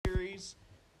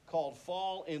called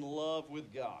Fall in Love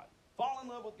with God. Fall in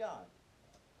love with God.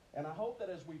 And I hope that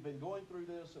as we've been going through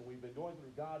this and we've been going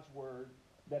through God's Word,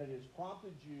 that it has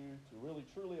prompted you to really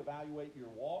truly evaluate your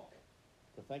walk,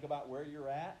 to think about where you're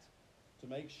at, to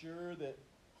make sure that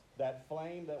that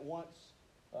flame that once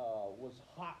was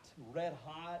hot, red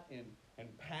hot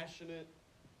and passionate,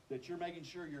 that you're making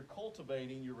sure you're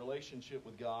cultivating your relationship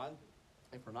with God.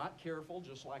 If we're not careful,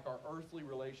 just like our earthly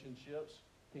relationships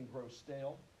can grow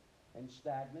stale and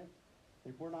stagnant,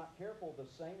 if we're not careful, the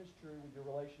same is true with your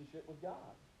relationship with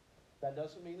God. That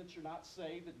doesn't mean that you're not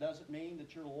saved. It doesn't mean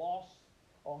that you're lost,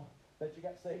 or that you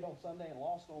got saved on Sunday and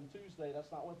lost on Tuesday.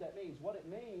 That's not what that means. What it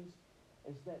means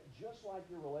is that just like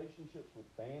your relationships with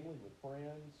family, with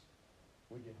friends,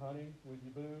 with your honey, with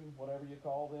your boo, whatever you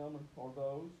call them, or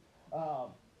those,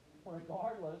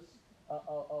 regardless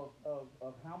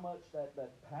of how much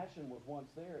that passion was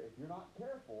once there, if you're not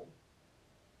careful,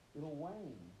 it'll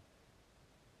wane.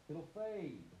 It'll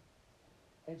fade.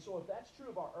 And so if that's true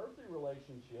of our earthly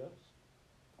relationships,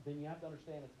 then you have to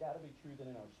understand it's got to be true then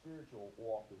in our spiritual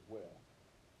walk as well.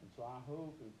 And so I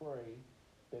hope and pray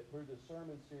that through this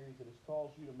sermon series that has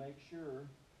caused you to make sure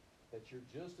that you're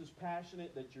just as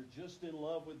passionate, that you're just in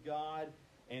love with God,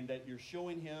 and that you're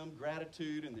showing Him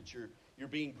gratitude, and that you're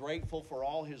being grateful for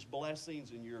all His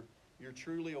blessings, and you're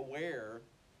truly aware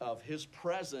of His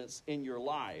presence in your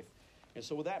life. And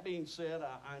so with that being said,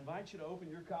 I invite you to open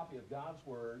your copy of God's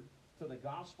Word to the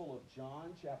Gospel of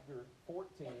John, chapter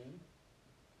 14.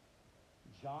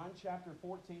 John, chapter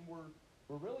 14. We're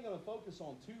really going to focus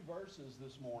on two verses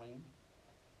this morning.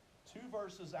 Two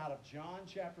verses out of John,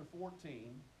 chapter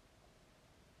 14.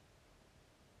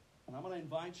 And I'm going to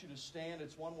invite you to stand.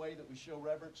 It's one way that we show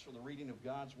reverence for the reading of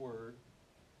God's Word.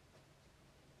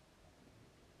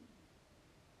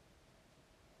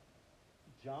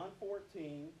 John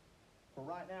 14. For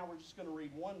right now, we're just going to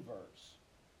read one verse.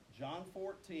 John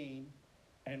 14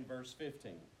 and verse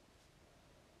 15.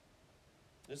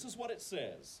 This is what it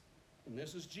says, and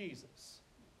this is Jesus.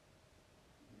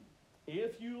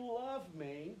 If you love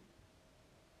me,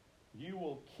 you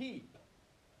will keep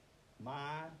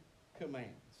my commands.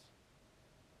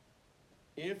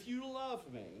 If you love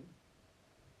me,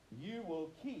 you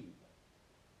will keep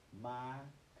my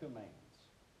commands.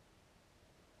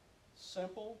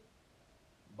 Simple,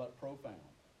 but profound.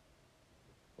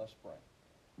 Let's pray.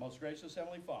 Most gracious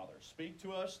Heavenly Father, speak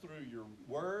to us through your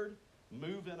word.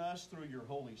 Move in us through your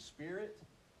Holy Spirit.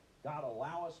 God,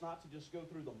 allow us not to just go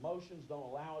through the motions. Don't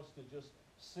allow us to just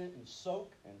sit and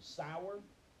soak and sour.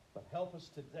 But help us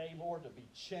today, Lord, to be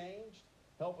changed.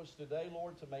 Help us today,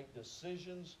 Lord, to make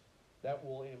decisions that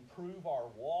will improve our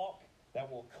walk, that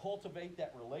will cultivate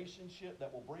that relationship,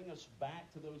 that will bring us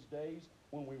back to those days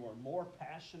when we were more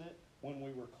passionate, when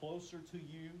we were closer to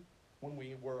you, when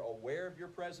we were aware of your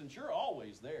presence. You're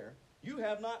always there. You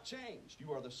have not changed.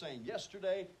 You are the same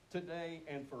yesterday, today,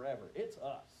 and forever. It's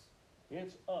us.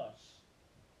 It's us.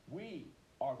 We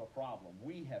are the problem.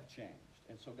 We have changed.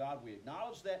 And so, God, we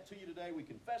acknowledge that to you today. We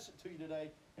confess it to you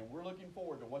today. And we're looking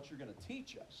forward to what you're going to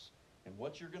teach us and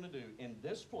what you're going to do in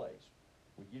this place.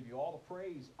 We give you all the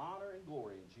praise, honor, and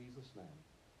glory in Jesus' name.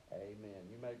 Amen.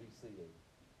 You may be seated.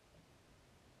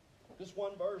 Just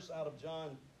one verse out of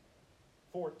John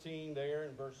 14 there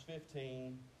in verse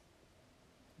 15.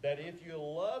 That if you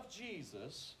love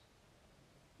Jesus,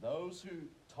 those who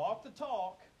talk the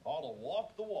talk ought to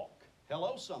walk the walk.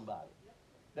 Hello, somebody.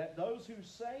 That those who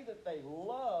say that they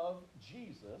love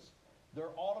Jesus, there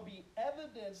ought to be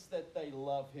evidence that they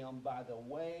love Him by the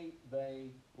way they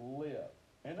live.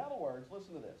 In other words,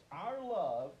 listen to this. Our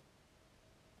love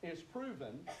is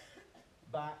proven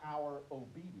by our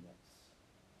obedience.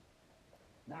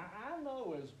 Now, I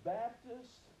know as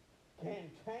Baptists,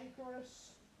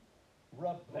 cantankerous,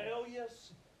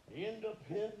 rebellious,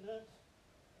 independent,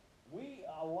 we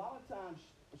a lot of times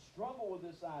struggle with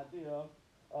this idea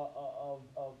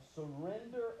of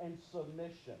surrender and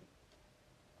submission.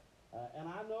 And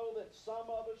I know that some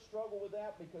of us struggle with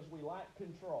that because we lack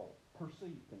control,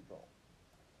 perceived control.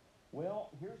 Well,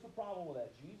 here's the problem with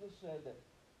that. Jesus said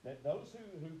that those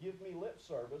who give me lip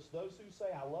service, those who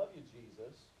say, I love you,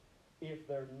 Jesus, if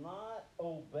they're not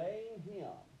obeying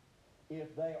Him,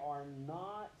 if they are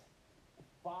not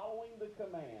following the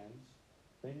commands,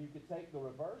 then you could take the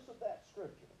reverse of that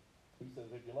scripture. He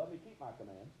says, if you love me, keep my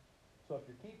commands. So if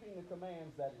you're keeping the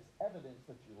commands, that is evidence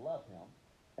that you love Him.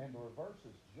 And the reverse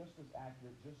is just as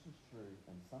accurate, just as true,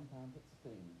 and sometimes it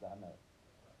stings, I know.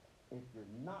 If you're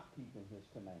not keeping His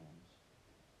commands,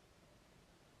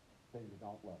 then you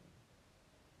don't love Him.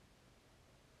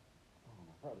 Oh,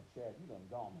 my brother Chad, you done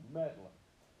gone meddling.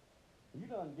 You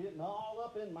done getting all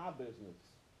up in my business.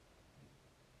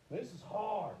 This is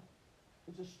hard.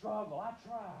 It's a struggle. I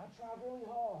try really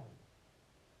hard.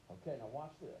 Okay, now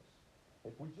watch this.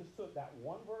 If we just took that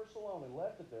one verse alone and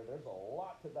left it there, there's a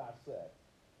lot to dissect.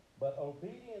 But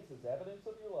obedience is evidence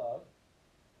of your love.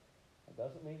 It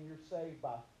doesn't mean you're saved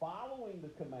by following the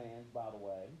commands, by the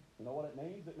way. You know what it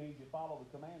means? It means you follow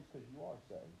the commands because you are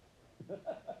saved.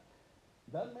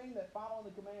 Doesn't mean that following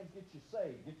the commands gets you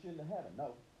saved, gets you into heaven.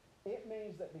 No. It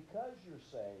means that because you're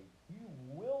saved, you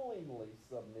willingly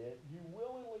submit, you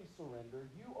willingly surrender,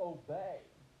 you obey.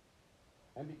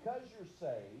 And because you're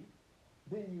saved,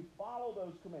 then you follow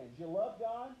those commands. You love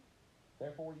God,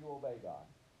 therefore you obey God.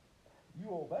 You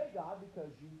obey God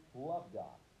because you love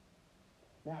God.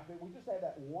 Now, if we just had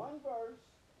that one verse,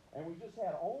 and we just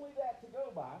had only that to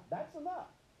go by, that's enough.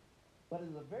 But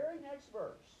in the very next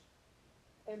verse,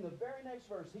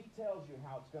 he tells you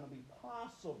how it's going to be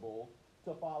possible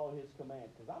to follow his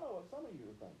commands. Because I know what some of you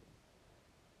are thinking.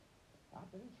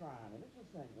 I've been trying, and it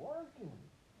just ain't working.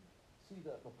 See,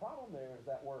 the problem there is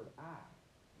that word I.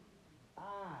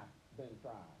 I've been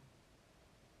trying.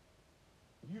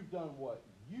 You've done what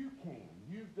you can.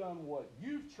 You've done what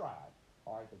you've tried.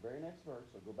 All right, the very next verse,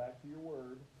 so go back to your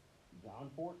word. John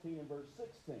 14 and verse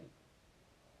 16.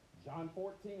 John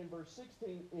 14 and verse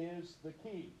 16 is the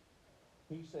key.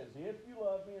 He says, if you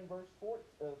love me, in verse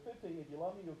 15, if you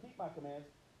love me, you'll keep my commands.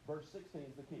 Verse 16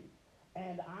 is the key.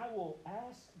 And I will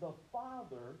ask the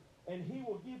Father, and he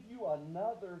will give you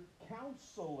another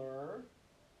counselor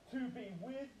to be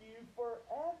with you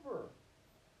forever.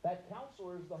 That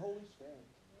counselor is the Holy Spirit.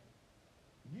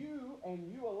 You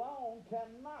and you alone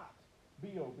cannot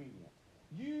be obedient.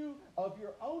 You, of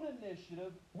your own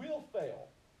initiative, will fail.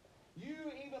 You,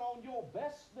 even on your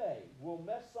best day, will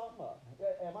mess something up.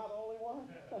 Am I the only one?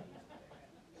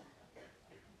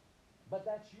 But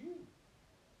that's you.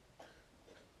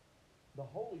 The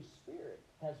Holy Spirit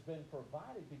has been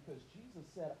provided because Jesus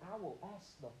said, I will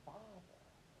ask the Father,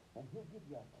 and he'll give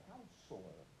you a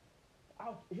counselor.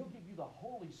 He'll give you the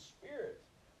Holy Spirit,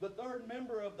 the third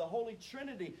member of the Holy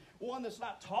Trinity, one that's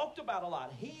not talked about a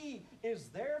lot. He is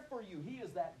there for you. He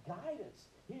is that guidance.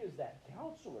 He is that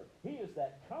counselor. He is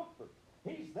that comfort.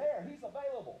 He's there. He's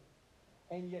available.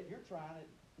 And yet you're trying it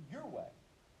your way.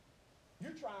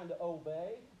 You're trying to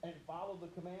obey and follow the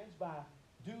commands by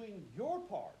doing your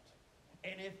part.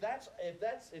 And if that's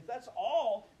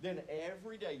all, then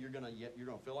every day you're gonna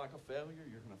feel like a failure.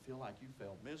 You're gonna feel like you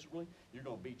failed miserably. You're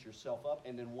gonna beat yourself up,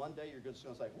 and then one day you're just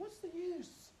gonna say, "What's the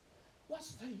use?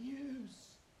 What's the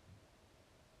use?"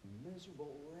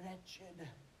 Miserable, wretched.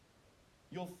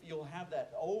 You'll have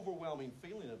that overwhelming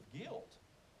feeling of guilt,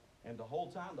 and the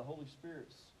whole time the Holy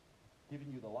Spirit's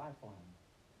giving you the lifeline.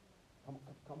 Come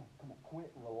on!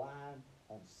 Quit relying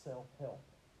on self-help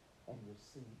and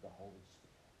receive the Holy Spirit.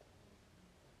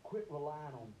 Quit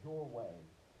relying on your way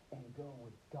and go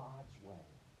with God's way.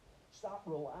 Stop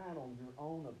relying on your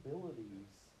own abilities.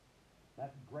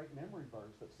 That great memory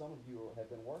verse that some of you have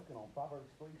been working on,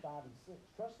 Proverbs 3, 5, and 6.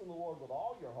 Trust in the Lord with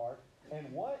all your heart,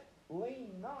 and what?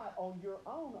 Lean not on your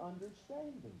own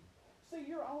understanding. See,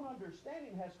 your own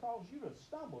understanding has caused you to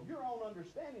stumble. Your own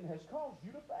understanding has caused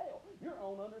you to fail. Your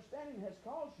own understanding has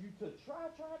caused you to try,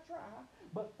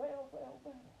 but fail.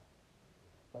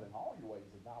 But in all your ways,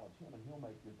 acknowledge him, and he'll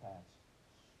make your paths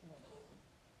straight.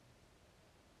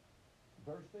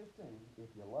 Verse 15, if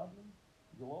you love me,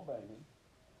 you'll obey me.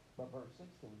 But verse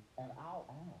 16, and I'll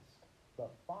ask the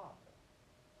Father.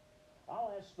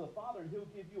 I'll ask the Father, and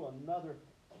he'll give you another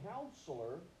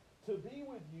counselor to be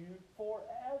with you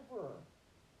forever.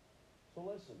 So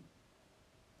listen,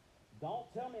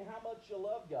 don't tell me how much you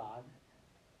love God.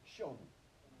 Show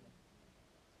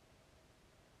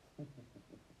me.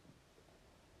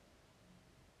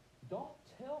 Don't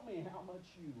tell me how much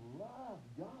you love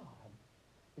God,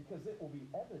 because it will be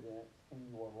evident in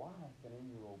your life and in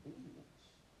your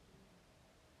obedience.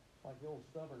 Like the old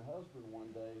stubborn husband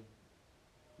one day,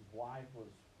 his wife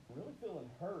was really feeling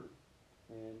hurt,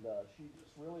 and she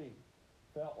just really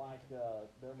felt like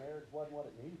their marriage wasn't what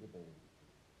it needed to be.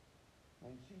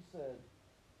 And she said,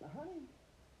 honey,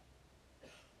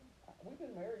 we've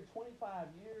been married 25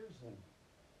 years, and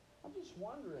I'm just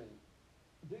wondering,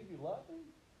 do you love me?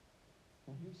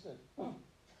 And he said, well,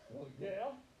 yeah.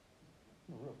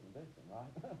 Real convincing,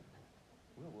 right?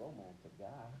 Real romantic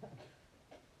guy.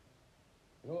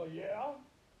 Well, yeah.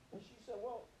 And she said,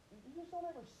 well, you just don't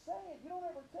ever say it. You don't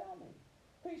ever tell me.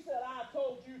 He said, I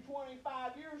told you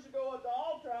 25 years ago at the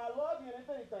altar I love you, and if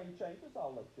anything changes,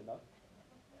 I'll let you know.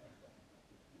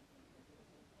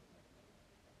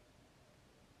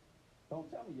 Don't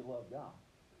tell me you love God.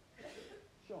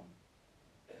 Show me.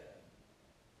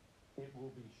 It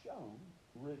will be shown,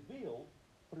 revealed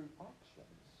through actions.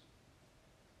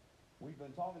 We've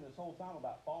been talking this whole time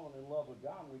about falling in love with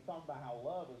God, and we've talked about how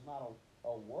love is not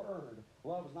a word.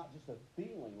 Love is not just a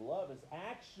feeling. Love is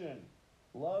action.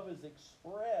 Love is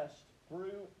expressed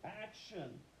through action.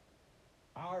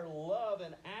 Our love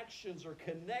and actions are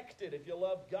connected. If you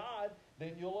love God,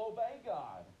 then you'll obey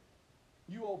God.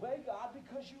 You obey God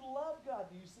because you love God.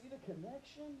 Do you see the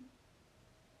connection?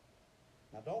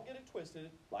 Now, don't get it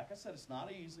twisted. Like I said, it's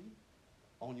not easy.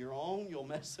 On your own, you'll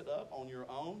mess it up. On your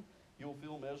own, you'll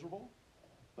feel miserable.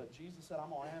 But Jesus said,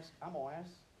 I'm going to ask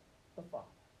the Father.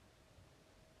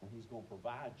 And He's going to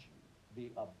provide you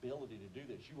the ability to do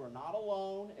this. You are not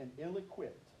alone and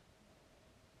ill-equipped.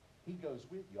 He goes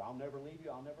with you. I'll never leave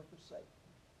you. I'll never forsake you.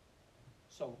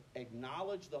 So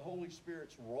acknowledge the Holy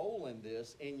Spirit's role in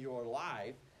this in your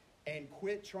life, and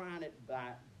quit trying it by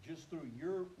just through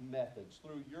your methods,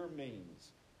 through your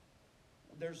means.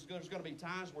 There's going to be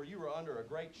times where you are under a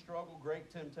great struggle, great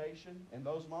temptation. In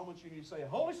those moments, you need to say,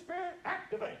 Holy Spirit,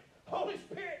 activate! Holy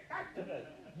Spirit, activate!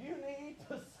 You need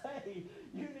to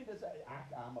say,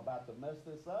 I'm about to mess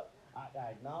this up. I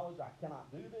acknowledge I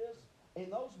cannot do this. In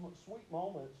those sweet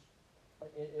moments,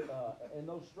 in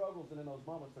those struggles and in those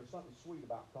moments, there's something sweet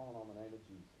about calling on the name of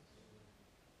Jesus.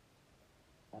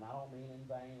 And I don't mean in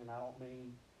vain, and I don't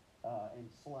mean in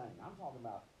slang. I'm talking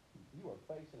about you are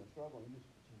facing a struggle, and you just,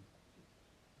 Jesus.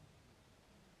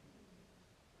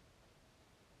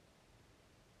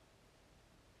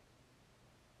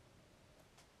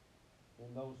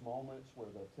 In those moments where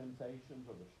the temptations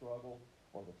or the struggle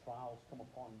or the trials come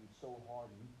upon you so hard,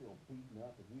 and you feel beaten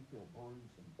up, and you feel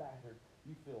bruised and battered,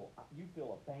 you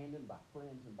feel abandoned by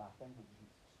friends and by family.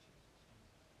 Jesus.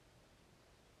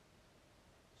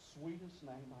 Sweetest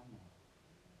name I know.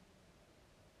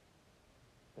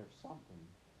 There's something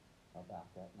about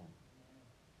that name.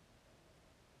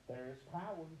 There is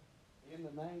power in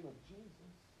the name of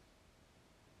Jesus.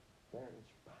 There is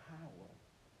power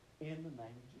in the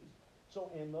name of Jesus. So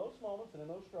in those moments and in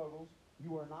those struggles,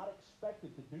 you are not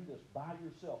expected to do this by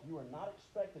yourself. You are not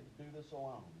expected to do this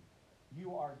alone.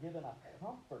 You are given a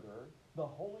comforter, the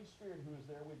Holy Spirit, who is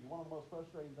there with you. One of the most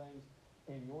frustrating things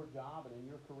in your job and in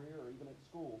your career or even at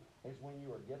school is when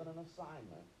you are given an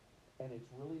assignment and it's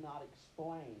really not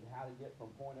explained how to get from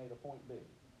point A to point B.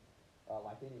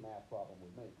 Like any math problem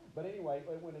with me. But anyway,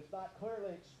 when it's not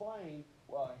clearly explained,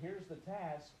 here's the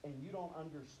task, and you don't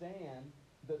understand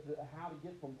how to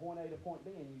get from point A to point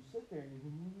B, and you sit there and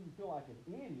you feel like an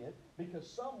idiot because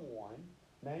someone,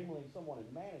 namely someone in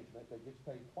management that gets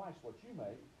paid twice what you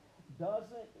make,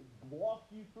 doesn't walk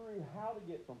you through how to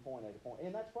get from point A to point.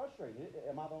 And that's frustrating.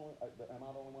 Am I the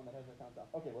only one that has that kind of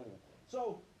time? Okay, well anyway.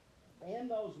 So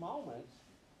in those moments,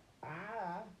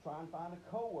 I try and find a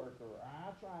coworker. I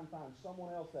try and find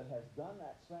someone else that has done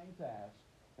that same task,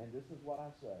 and this is what I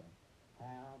say: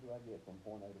 how do I get from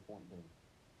point A to point B?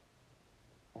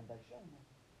 And they show me.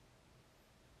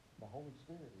 The Holy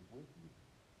Spirit is with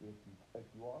you. If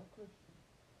you are a Christian,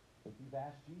 if you've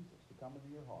asked Jesus to come into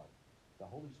your heart, the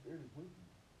Holy Spirit is with you.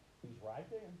 He's right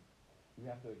there. You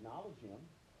have to acknowledge Him,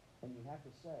 and you have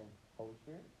to say, Holy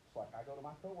Spirit, it's like I go to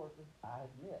my coworker. I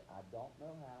admit I don't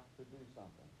know how to do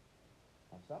something.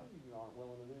 Now, some of you aren't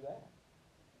willing to do that.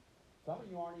 Some of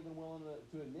you aren't even willing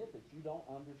to admit that you don't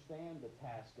understand the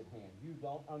task at hand. You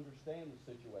don't understand the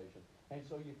situation. And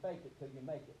so you fake it till you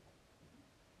make it.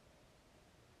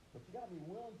 But you got to be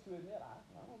willing to admit, I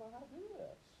don't know how to do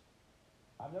this.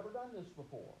 I've never done this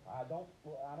before. I don't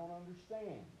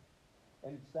understand.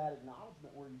 And it's that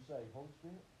acknowledgement where you say, Holy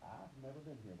Spirit, I've never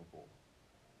been here before.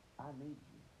 I need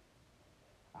you.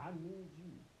 I need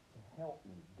you to help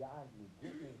me, guide me,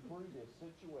 get me through this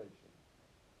situation.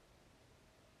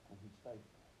 And He's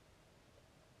faithful.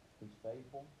 He's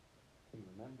faithful. He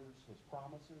remembers His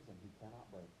promises, and He cannot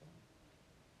break them.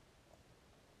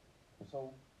 And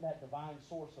so that divine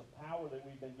source of power that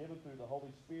we've been given through the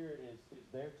Holy Spirit is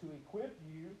there to equip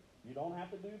you. You don't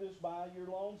have to do this by your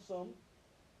lonesome.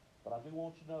 But I do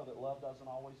want you to know that love doesn't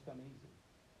always come easy.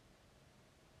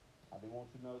 I do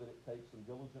want you to know that it takes some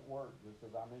diligent work, just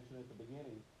as I mentioned at the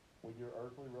beginning, with your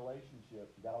earthly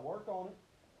relationships. You got to work on it.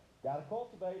 Got to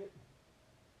cultivate it.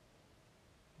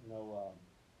 You know,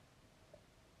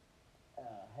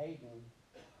 Hayden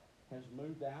has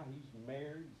moved out. He's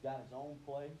married. He's got his own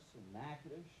place in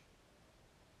Natchitoches.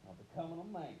 Becoming a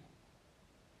man.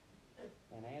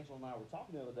 And Angela and I were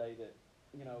talking the other day that,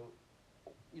 you know,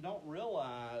 you don't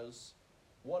realize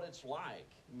what it's like.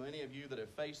 Many of you that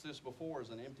have faced this before as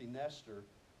an empty nester,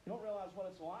 you don't realize what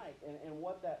it's like and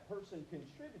what that person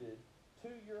contributed to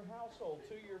your household,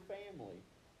 to your family.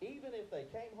 Even if they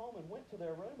came home and went to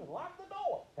their room and locked the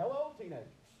door. Hello, teenagers.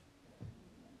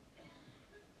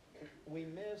 We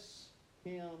miss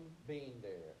him being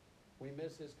there. We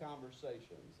miss his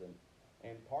conversations.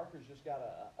 And Parker's just got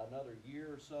another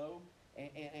year or so.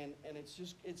 And it's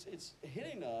just, it's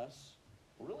hitting us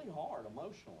really hard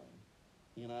emotionally,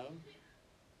 you know.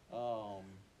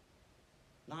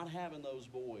 Not having those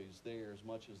boys there as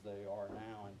much as they are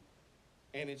now.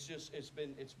 And it's just, it's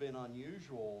been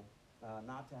unusual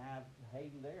not to have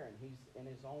Hayden there, and he's in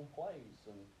his own place.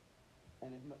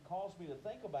 And it caused me to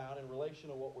think about, in relation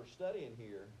to what we're studying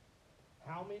here,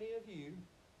 how many of you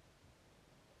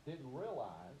didn't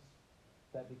realize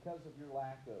that because of your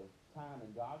lack of time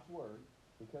in God's Word,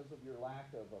 because of your lack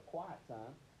of a quiet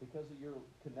time, because of your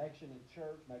connection in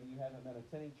church, maybe you haven't been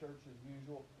attending church as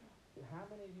usual, how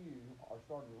many of you are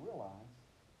starting to realize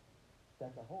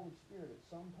that the Holy Spirit at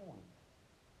some point,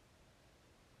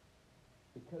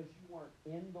 because you weren't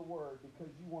in the Word,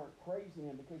 because you weren't praising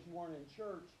Him, because you weren't in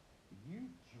church, you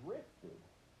drifted.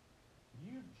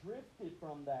 You drifted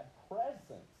from that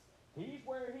presence. He's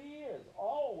where He is,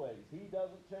 always. He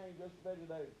doesn't change yesterday,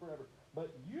 today, forever.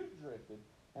 But you drifted,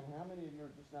 and how many of you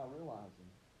are just now realizing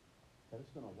that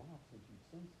it's been a while since you've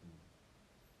sensed Him?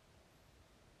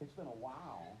 It's been a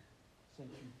while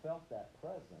since you felt that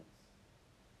presence,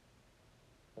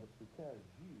 but it's because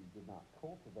you did not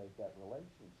cultivate that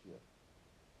relationship.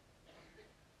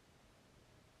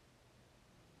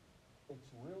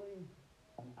 It's really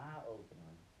an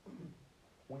eye-opener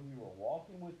when you are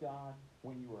walking with God,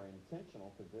 when you are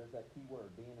intentional, because there's that key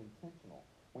word, being intentional.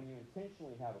 When you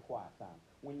intentionally have a quiet time,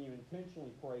 when you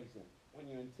intentionally praise Him, when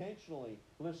you intentionally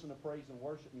listen to praise and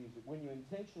worship music, when you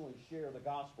intentionally share the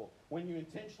gospel, when you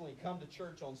intentionally come to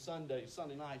church on Sundays,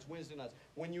 Sunday nights, Wednesday nights,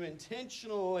 when you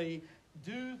intentionally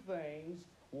do things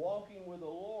walking with the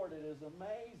Lord, it is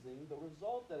amazing the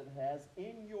result that it has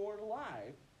in your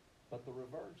life, but the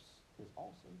reverse is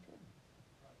also true.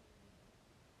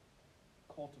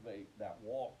 Cultivate that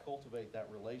walk, cultivate that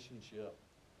relationship.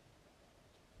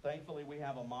 Thankfully, we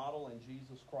have a model in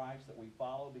Jesus Christ that we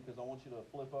follow, because I want you to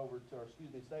flip over to,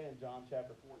 stay in John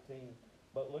chapter 14,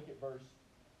 but look at verse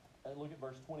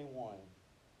 21.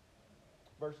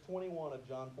 Verse 21 of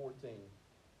John 14.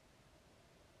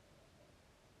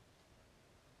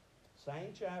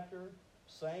 Same chapter,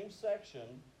 same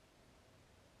section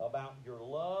about your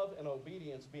love and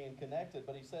obedience being connected,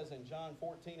 but he says in John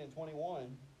 14 and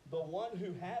 21, the one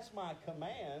who has my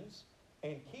commands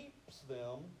and keeps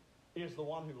them is the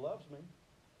one who loves me.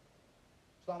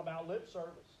 It's not about lip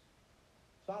service.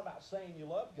 It's not about saying you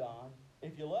love God.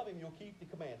 If you love Him, you'll keep the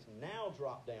commands. Now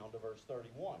drop down to verse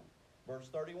 31. Verse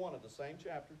 31 of the same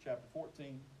chapter, chapter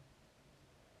 14.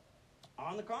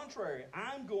 On the contrary,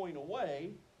 I'm going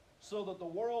away so that the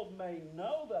world may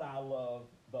know that I love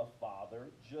the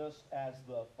Father, just as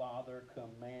the Father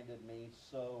commanded me,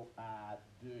 so I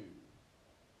do.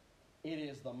 It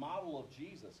is the model of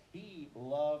Jesus. He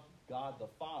loved God the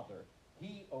Father.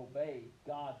 He obeyed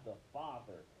God the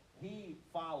Father. He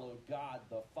followed God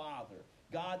the Father.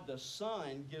 God the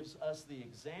Son gives us the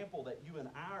example that you and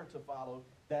I are to follow,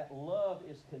 that love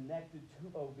is connected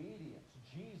to obedience.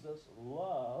 Jesus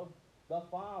loved the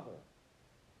Father.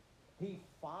 He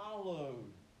followed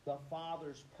the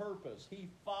Father's purpose. He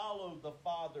followed the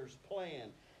Father's plan.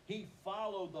 He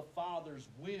followed the Father's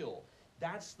will.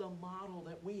 That's the model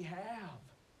that we have.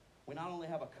 We not only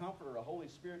have a Comforter, a Holy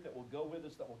Spirit that will go with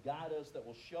us, that will guide us, that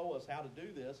will show us how to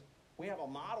do this. We have a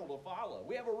model to follow.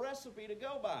 We have a recipe to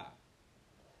go by.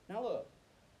 Now look,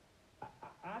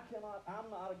 I'm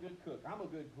not a good cook. I'm a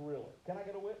good griller. Can I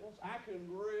get a witness? I can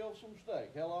grill some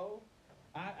steak. Hello?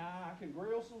 I can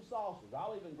grill some sausage.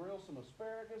 I'll even grill some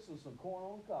asparagus and some corn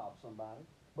on the cob, somebody.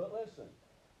 But listen,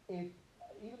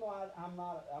 even though I'm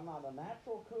not a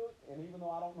natural cook, and even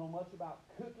though I don't know much about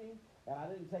cooking, and I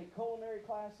didn't take culinary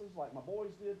classes like my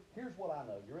boys did, here's what I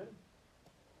know. You ready?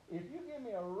 If you give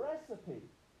me a recipe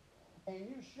and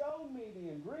you show me the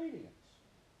ingredients,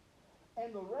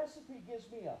 and the recipe gives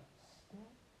me a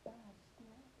step by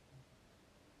step,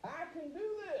 I can do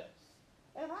this,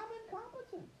 and I'm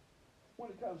incompetent when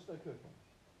it comes to cooking.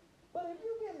 But if you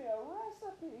give me a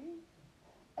recipe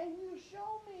and you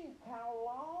show me how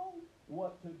long,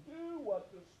 what to do, what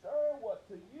to stir, what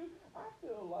to use, I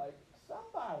feel like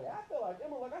somebody. I feel like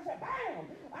Emma. Look, I said, bam!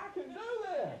 I can do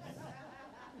this.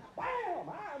 Bam!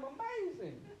 I am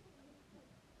amazing.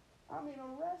 I mean, a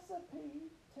recipe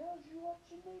tells you what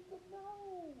you need to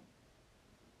know.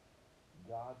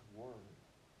 God's Word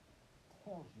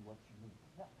tells you what you need to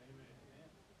know.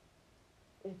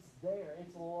 It's there.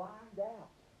 It's lined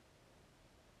out.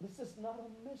 This is not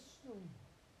a mystery.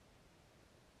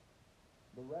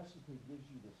 The recipe gives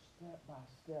you the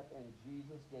step-by-step, and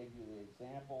Jesus gave you the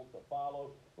example to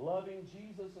follow. Loving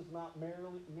Jesus is not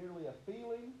merely a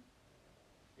feeling.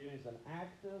 It is an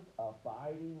active,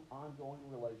 abiding, ongoing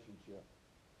relationship,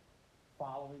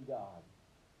 following God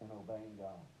and obeying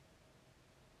God.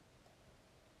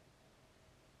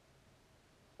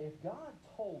 If God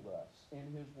told us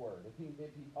in His Word, if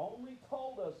He only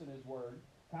told us in His Word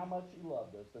how much He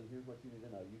loved us, then here's what you need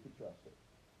to know. You can trust it.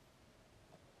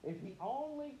 If He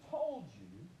only told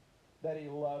you that He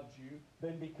loved you,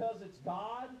 then because it's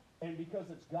God and because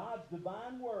it's God's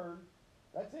divine Word,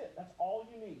 that's it. That's all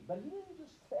you need. But He didn't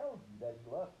just tell you that He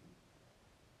loved you.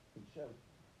 He showed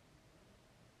you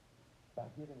by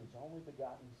giving His only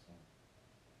begotten Son,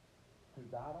 who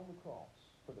died on the cross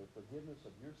for the forgiveness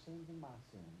of your sins and my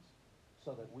sins,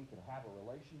 so that we could have a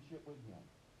relationship with Him,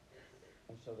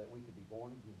 and so that we could be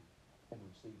born again and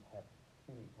receive heaven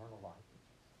and eternal life with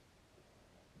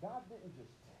Jesus. God didn't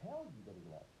just tell you that He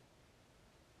loved you.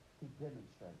 He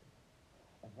demonstrated it.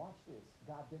 And watch this.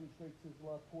 God demonstrates His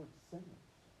love towards sinners.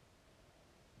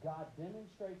 God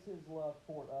demonstrates His love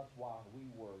toward us while we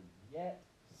were yet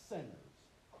sinners.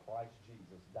 Christ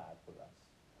Jesus died for us.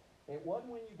 It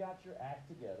wasn't when you got your act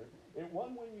together. It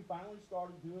wasn't when you finally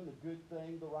started doing the good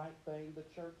thing, the right thing, the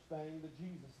church thing, the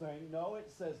Jesus thing. No, it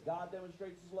says God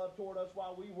demonstrates His love toward us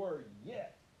while we were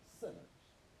yet sinners.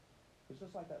 It's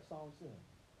just like that song said.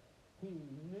 He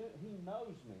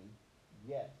knows me,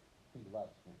 yet He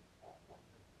loves me.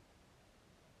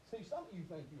 See, some of you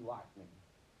think you like me.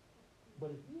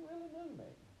 But if you really knew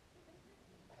me,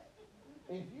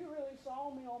 if you really saw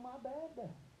me on my bad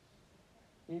days,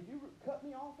 if you cut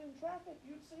me off in traffic,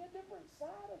 you'd see a different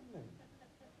side of me.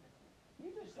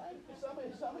 You just think, some of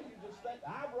you just think,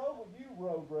 I rode with you,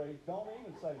 road rage. Don't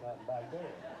even say nothing back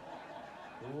there.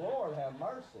 Lord have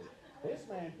mercy. This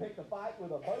man picked a fight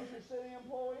with a Bossier City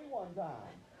employee one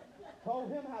time.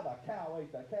 Told him how the cow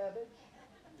ate the cabbage.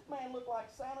 Man looked like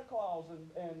Santa Claus,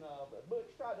 and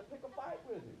Butch tried to pick a fight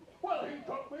with him. Well, he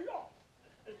cut me off.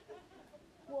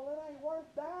 Well, it ain't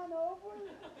worth dying over.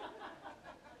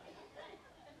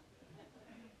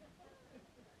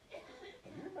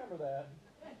 You remember that.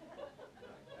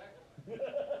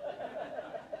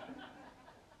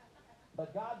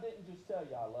 But God didn't just tell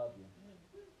you, I love you.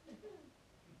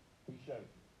 He showed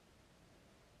you.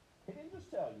 He didn't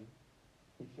just tell you.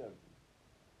 He showed you.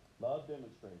 Love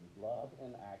demonstrated. Love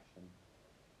in action.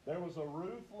 There was a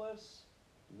ruthless,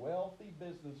 wealthy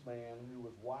businessman who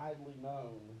was widely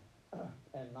known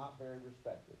and not very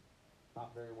respected,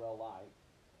 not very well liked.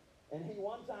 And he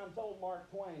one time told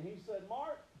Mark Twain, he said,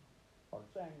 Mark, or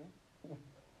Samuel,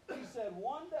 he said,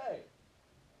 one day,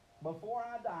 before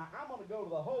I die, I'm going to go to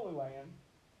the Holy Land,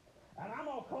 and I'm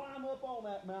going to climb up on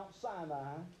that Mount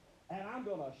Sinai, and I'm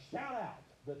going to shout out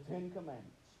the Ten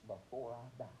Commandments before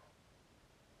I die.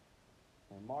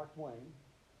 And Mark Twain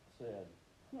said,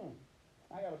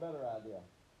 I got a better idea.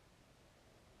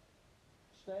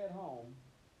 Stay at home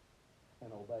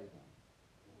and obey them.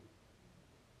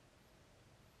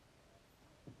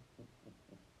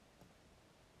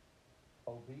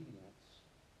 Obedience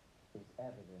is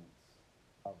evidence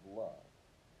of love.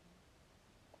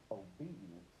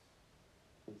 Obedience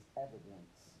is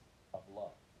evidence of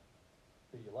love.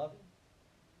 Do you love Him?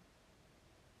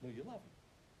 Do you love Him?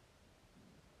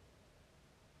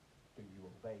 Do you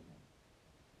obey Him?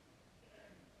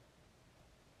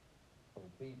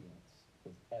 Obedience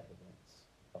is evidence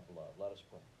of love. Let us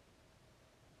pray.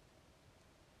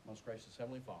 Most gracious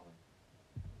Heavenly Father,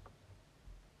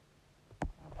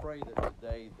 I pray that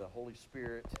today the Holy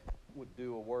Spirit would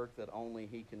do a work that only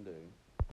He can do.